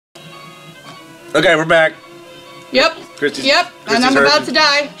Okay, we're back. Yep. Christy's and I'm hurting. about to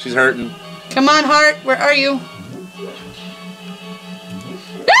die. She's hurting. Come on, heart. Where are you?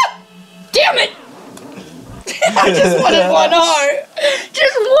 Ah! Damn it! I just wanted one heart.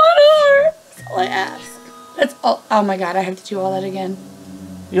 Just one heart. That's all I ask. That's all. Oh my god, I have to do all that again.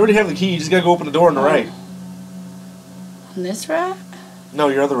 You already have the key. You just gotta go open the door on the right. On this right? No,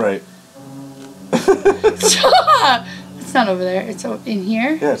 your other right. Stop! It's not over there. It's in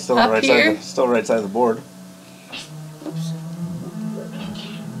here. Yeah, it's still on the right side. Still right side of the board. Oops.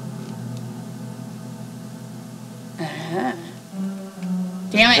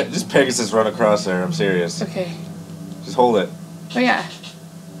 Damn it! Just Pegasus run across there. I'm serious. Okay. Just hold it. Oh yeah.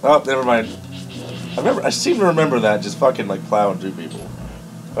 Oh, never mind. I seem to remember that just fucking like plowing through people.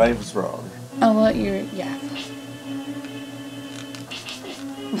 But I was wrong. Oh well, yeah.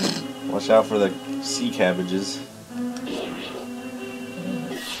 Watch out for the sea cabbages.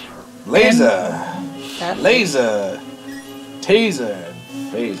 Laser! Laser! Taser!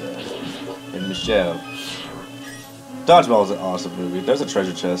 Phaser! And Michelle. Dodgeball is an awesome movie. There's a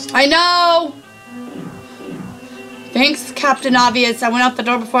treasure chest. I know! Thanks, Captain Obvious. I went out the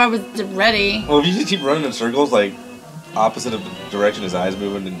door before I was ready. Well, if you just keep running in circles, like, opposite of the direction his eye's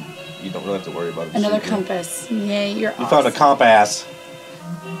moving, then you don't really have to worry about it. Another compass. Yay, you're awesome. You found a compass.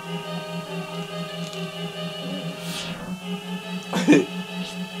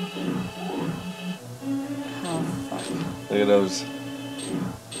 Oh, fuck. Look at those.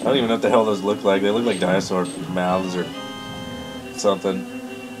 I don't even know what the hell those look like. They look like dinosaur mouths or something.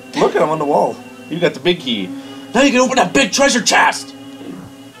 Look at them on the wall. You got the big key. Now you can open that big treasure chest!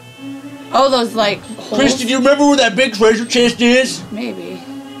 Oh, those, like, holes? Kristen, do you remember where that big treasure chest is? Maybe.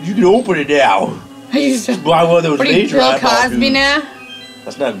 You can open it now. I used to... Buy one of those laser Bill Cosby now?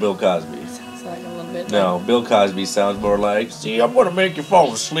 That's not Bill Cosby. Sounds like a little bit. No, Bill Cosby sounds more like, see, I'm going to make you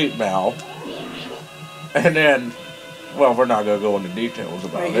fall asleep now. And then, well, we're not going to go into details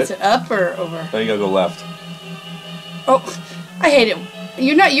about it. Is it up or over? No, you got to go left. Oh, I hate it.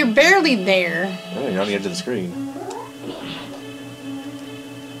 You're barely there. Oh, you're on the edge of the screen.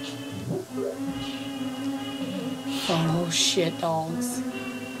 Oh, shit, dogs.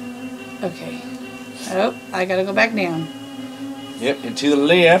 Okay. Oh, I gotta go back down. Yep, and to the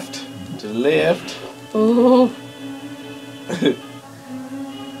left. To the left. Oh.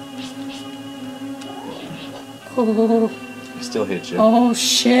 Oh. He still hit you. Oh,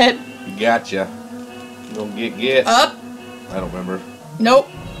 shit. He got you. You gonna get. Up. I don't remember. Nope.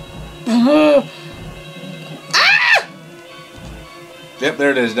 Ah! Yep,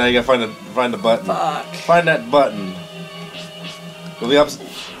 there it is. Now you gotta find the button. Fuck. Find that button. Go the opposite.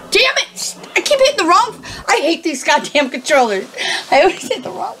 Damn it! I keep hitting the wrong... I hate these goddamn controllers. I always hit the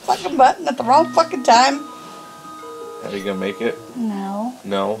wrong fucking button at the wrong fucking time. Are you gonna make it? No.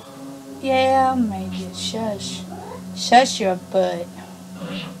 No. Yeah, I'll make it. Shush. Shush your butt.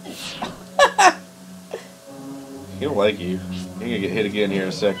 He don't like you. You're gonna get hit again here in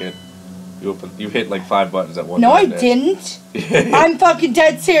a second. You hit like 5 buttons at one No, I time. didn't. I'm fucking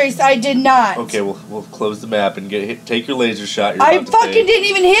dead serious. I did not. Okay, we'll close the map and take your laser shot. I fucking didn't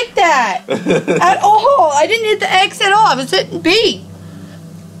even hit that at all. I didn't hit the X at all. I was hitting B.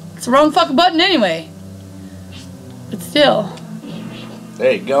 It's the wrong fucking button anyway. But still.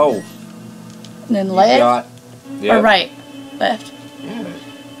 There you go. And then left Yep. or right? Left. Yeah.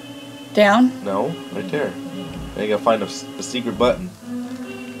 Down. No, right there. Now you gotta find a secret button.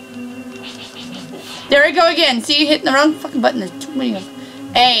 There we go again. See, you hitting the wrong fucking button. There's too many of them.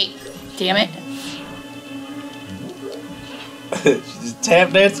 Hey, damn it. She's just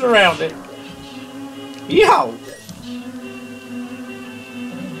tap dancing around it. Yow!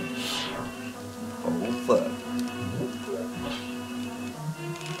 Oh, fuck.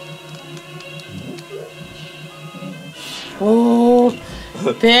 Oh,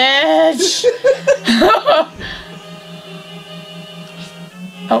 bitch.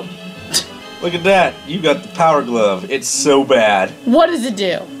 Oh. Look at that. You got the power glove. It's so bad. What does it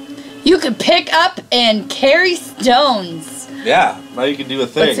do? You can pick up and carry stones. Yeah, now you can do a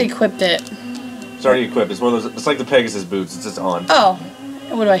thing. Let's equip it. It's already equipped. It's one of those. It's like the Pegasus boots. It's just on. Oh.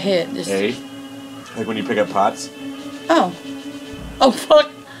 What do I hit? Just... A. Like when you pick up pots. Oh. Oh,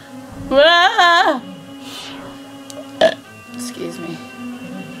 fuck. Ah! Excuse me.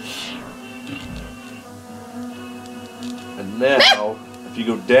 And now, if you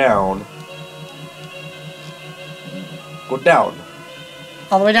go down. Go down.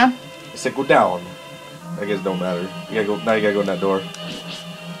 All the way down? I said go down. I guess it don't matter. You gotta go. Now you gotta go in that door.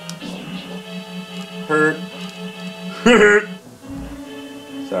 Hurt. Hurt.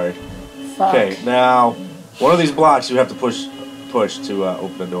 Sorry. Fuck. Okay, now one of these blocks you have to push to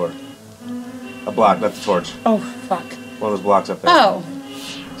open the door. A block, not the torch. Oh, fuck. One of those blocks up there. Oh.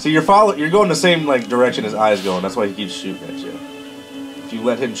 See, you're going the same like direction his eye's going. That's why he keeps shooting at you. If you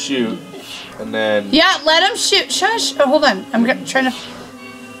let him shoot, and then... Yeah, let him shoot. Shush. Oh, hold on. I'm trying to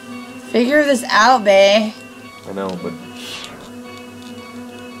figure this out, bae. I know, but...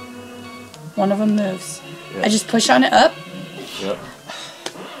 One of them moves. Yep. I just push on it up? Yep.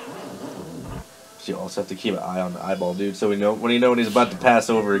 So you also have to keep an eye on the eyeball, dude. So when you know when he's about to pass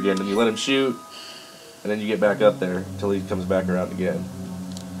over again, and you let him shoot, and then you get back up there until he comes back around again.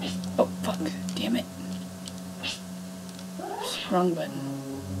 Oh, fuck. Damn it. Wrong button.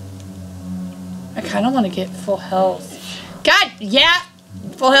 I kind of want to get full health. God, yeah!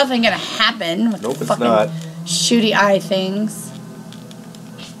 Full health ain't gonna happen with Nope, the it's fucking not. shooty eye things.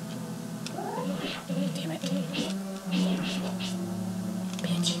 Damn it.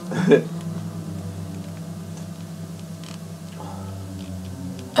 Bitch.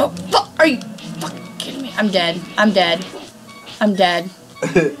 Oh, fuck! Are you fucking kidding me? I'm dead. I'm dead. I'm dead.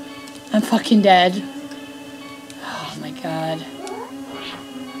 I'm fucking dead. Oh my god.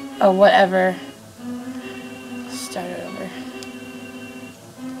 Oh, whatever. Start it over.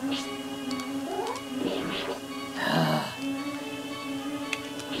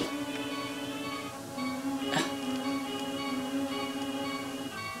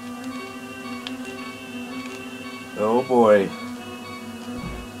 Oh boy.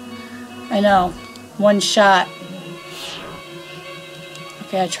 I know. One shot.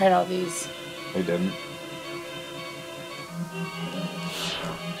 Okay, I tried all these. I didn't.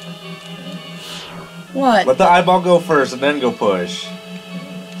 What? Let the eyeball go first and then go push.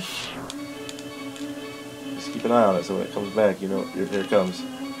 Just keep an eye on it so when it comes back, you know, here it comes.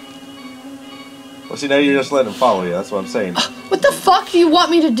 Well, see, now you're just letting him follow you. That's what I'm saying. What the fuck do you want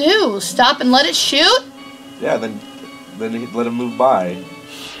me to do? Stop and let it shoot? Yeah, then you let him move by.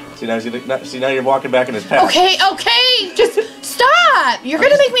 See, now you're walking back in his path. Okay, just stop! You're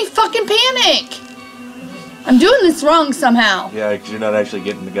gonna make me fucking panic! I'm doing this wrong somehow. Yeah, because you're not actually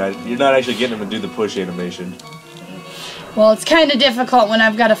getting the guy. You're not actually getting him to do the push animation. Well, it's kind of difficult when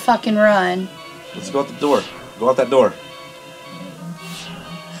I've got to fucking run. Let's go out the door. Go out that door.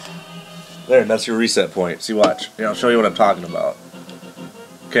 There, that's your reset point. See, watch. Yeah, I'll show you what I'm talking about.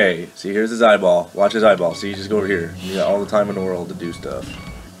 Okay, see, here's his eyeball. Watch his eyeball. See, you just go over here. You got all the time in the world to do stuff.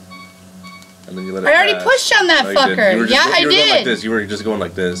 And then you let it I already pass. pushed on that No, you fucker. didn't. You were just, Yeah, you were I going like did. this. You were just going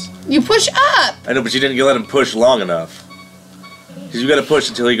like this. You push up. I know, but you didn't let him push long enough. Because you got to push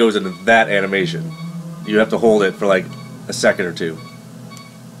until he goes into that animation. You have to hold it for like a second or two.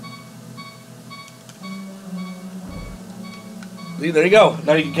 See, there you go.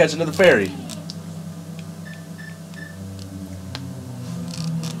 Now you can catch another fairy.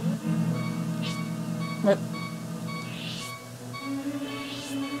 What?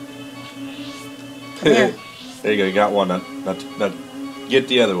 Come here. There you go. You got one. Now get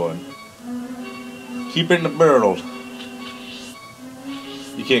the other one. Keep it in the barrel.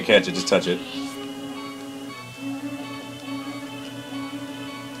 You can't catch it. Just touch it.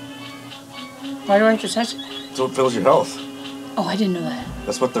 Why do I have to touch it? So it fills your health. Oh, I didn't know that.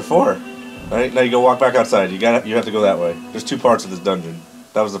 That's what they're for. All right. Now you go walk back outside. You have to go that way. There's 2 parts of this dungeon.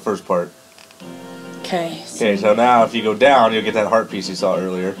 That was the first part. Okay. Okay, so now if you go down, you'll get that heart piece you saw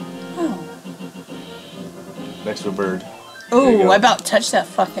earlier. Oh. Next to a bird. Oh, I about touched that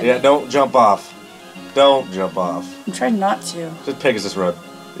fucking... Yeah, don't jump off. Don't jump off. I'm trying not to. Just Pegasus run.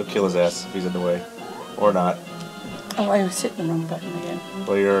 You'll kill his ass if he's in the way. Or not. Oh, I was hitting the wrong button again.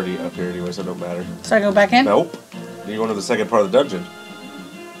 Well, you're already up here anyway, so it don't matter. So I go back in? Nope. You're going to the second part of the dungeon.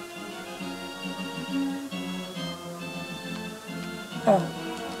 Oh.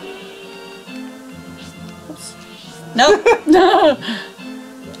 Oops. Nope. No.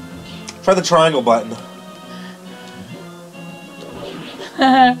 Try the triangle button.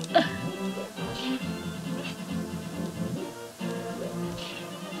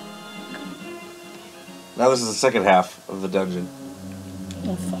 Now this is the second half of the dungeon.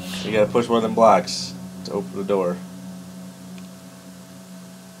 Oh, fuck. You gotta push one of them blocks to open the door.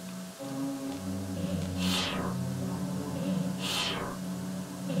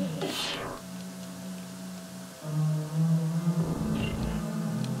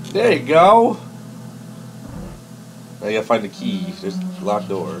 There you go. Now you gotta find the key. There's a locked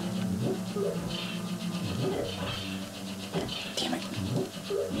door. Damn it.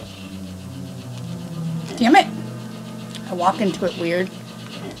 Damn it. I walk into it weird.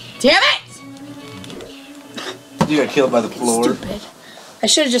 Damn it! You got killed by the floor. Stupid. I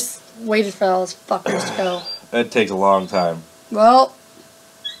should have just waited for all those fuckers to go. That takes a long time. Well.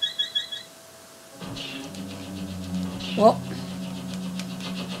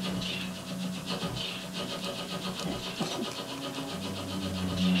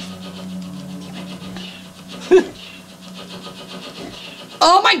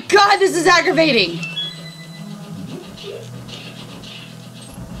 my god, this is aggravating.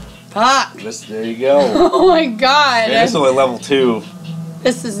 Fuck. There you go. Oh my god. Yeah, this is only level 2.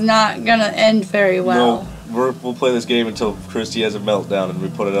 This is not gonna end very well. No, we'll play this game until Christy has a meltdown and we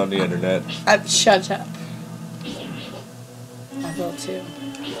put it on the internet. Shut up. I will too.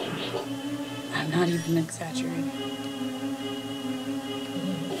 I'm not even exaggerating.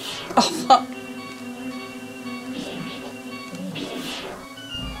 Oh fuck.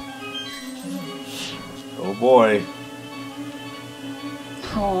 Oh boy.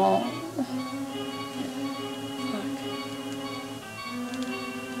 Oh. Fuck.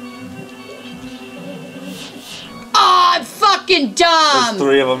 Oh, I'm fucking dumb. There's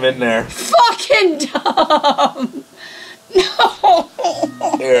 3 of them in there. Fucking dumb. No.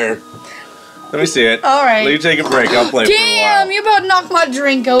 Here. Let me see it. Alright. Let you take a break. I'll play for a while. Damn, you about to knock my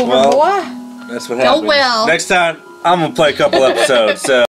drink over, Well, boy. That's what happens. Oh well. Next time, I'm going to play a couple episodes, so...